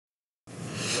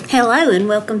Hello and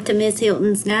welcome to Ms.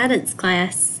 Hilton's guidance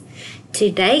class.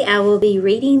 Today I will be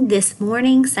reading This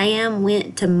Morning Sam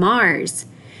Went to Mars,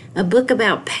 a book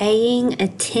about paying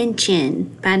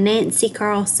attention by Nancy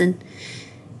Carlson.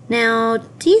 Now,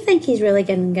 do you think he's really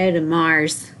going to go to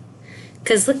Mars?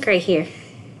 Because look right here.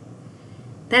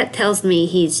 That tells me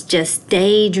he's just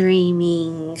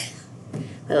daydreaming.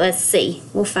 But let's see.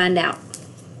 We'll find out.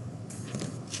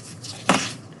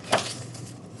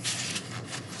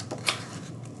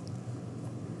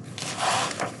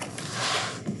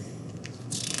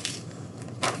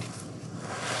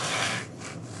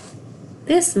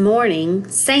 This morning,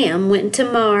 Sam went to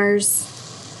Mars.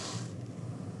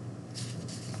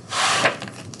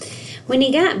 When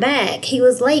he got back, he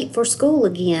was late for school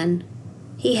again.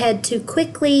 He had to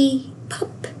quickly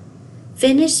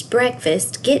finish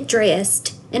breakfast, get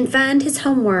dressed, and find his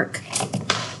homework.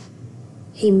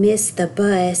 He missed the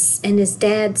bus, and his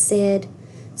dad said,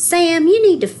 "Sam, you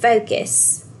need to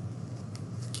focus."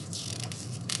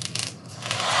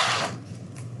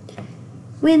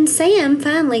 When Sam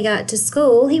finally got to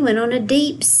school, he went on a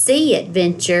deep sea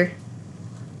adventure.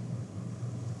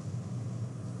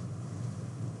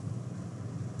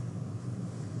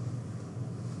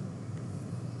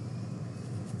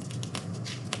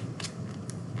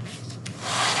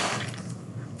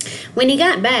 When he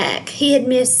got back, he had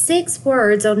missed 6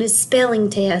 words on his spelling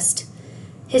test.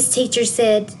 His teacher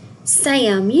said,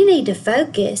 "Sam, you need to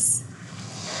focus."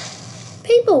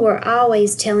 People were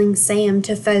always telling Sam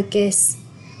to focus.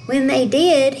 When they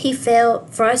did, he felt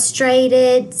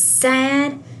frustrated,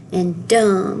 sad, and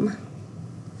dumb.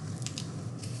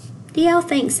 Do y'all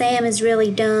think Sam is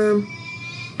really dumb?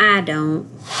 I don't.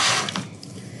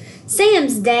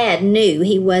 Sam's dad knew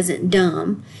he wasn't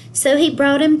dumb, so he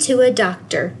brought him to a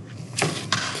doctor.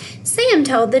 Sam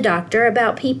told the doctor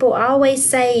about people always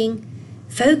saying,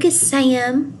 "Focus,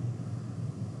 Sam.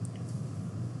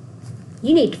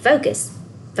 You need to focus.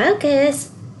 Focus.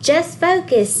 Just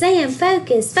focus. Sam,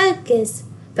 focus, focus.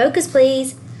 Focus,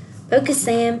 please. Focus,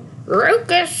 Sam.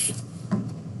 Focus."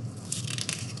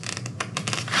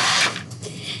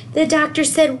 The doctor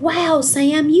said, "Wow,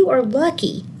 Sam, you are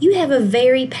lucky. You have a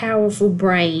very powerful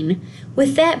brain.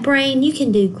 With that brain, you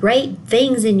can do great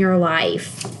things in your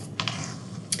life.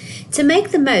 To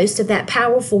make the most of that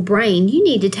powerful brain, you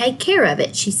need to take care of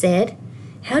it," she said.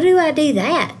 "How do I do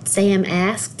that?" Sam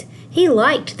asked. He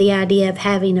liked the idea of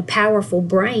having a powerful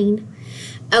brain.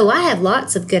 "Oh, I have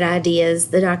lots of good ideas,"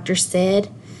 the doctor said.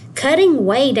 "Cutting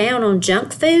way down on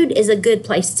junk food is a good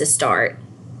place to start."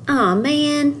 "Aw,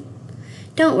 man."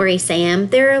 "Don't worry, Sam.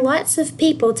 There are lots of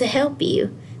people to help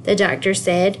you," the doctor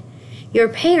said. "Your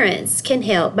parents can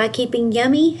help by keeping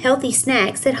yummy, healthy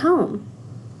snacks at home."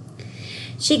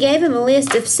 She gave him a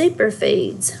list of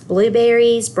superfoods: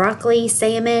 blueberries, broccoli,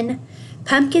 salmon,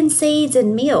 pumpkin seeds,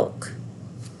 and milk.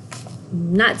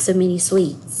 Not so many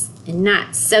sweets, and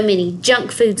not so many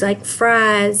junk foods like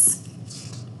fries.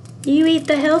 You eat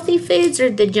the healthy foods or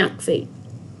the junk food?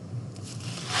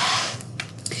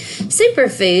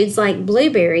 Superfoods like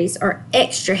blueberries are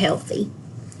extra healthy.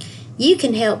 You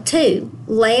can help too.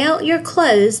 Lay out your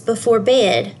clothes before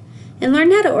bed and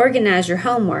learn how to organize your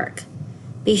homework.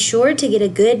 Be sure to get a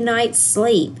good night's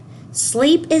sleep.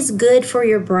 Sleep is good for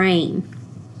your brain.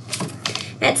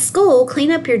 At school, clean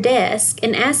up your desk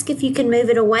and ask if you can move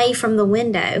it away from the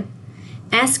window.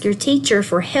 Ask your teacher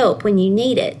for help when you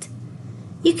need it.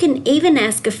 You can even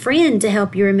ask a friend to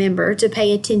help you remember to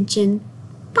pay attention.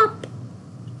 Pop.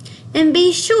 And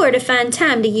be sure to find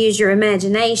time to use your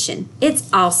imagination. It's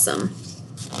awesome.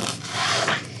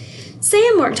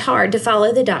 Sam worked hard to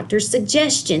follow the doctor's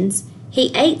suggestions.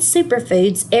 He ate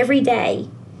superfoods every day.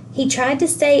 He tried to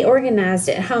stay organized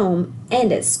at home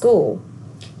and at school.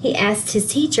 He asked his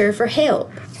teacher for help.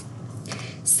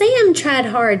 Sam tried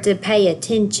hard to pay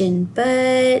attention,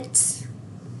 but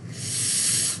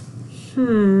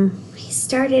he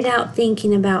started out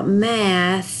thinking about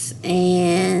math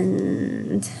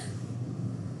and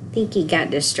I think he got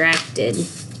distracted.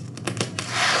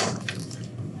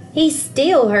 He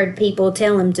still heard people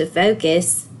tell him to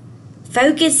focus.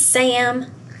 "Focus, Sam."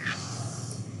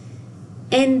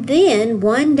 And then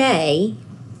one day,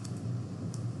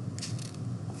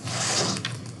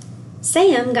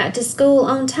 Sam got to school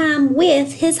on time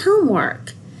with his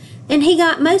homework, and he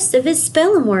got most of his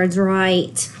spelling words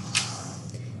right.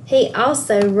 He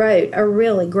also wrote a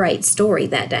really great story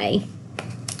that day.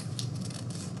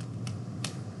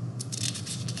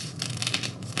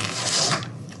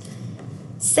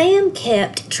 Sam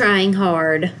kept trying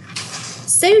hard.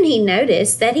 Soon he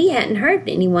noticed that he hadn't heard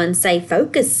anyone say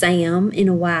 "Focus, Sam" in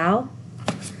a while.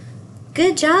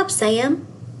 "Good job, Sam."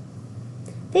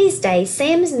 These days,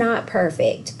 Sam's not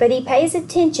perfect, but he pays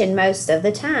attention most of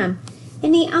the time,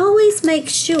 and he always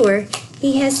makes sure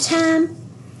he has time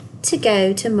to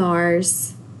go to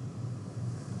Mars.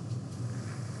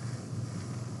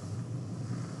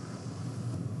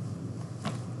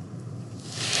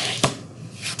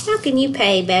 How can you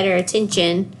pay better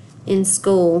attention in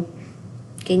school?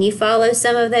 Can you follow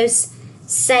some of those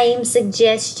same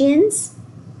suggestions?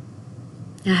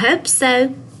 I hope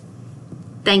so.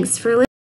 Thanks for listening.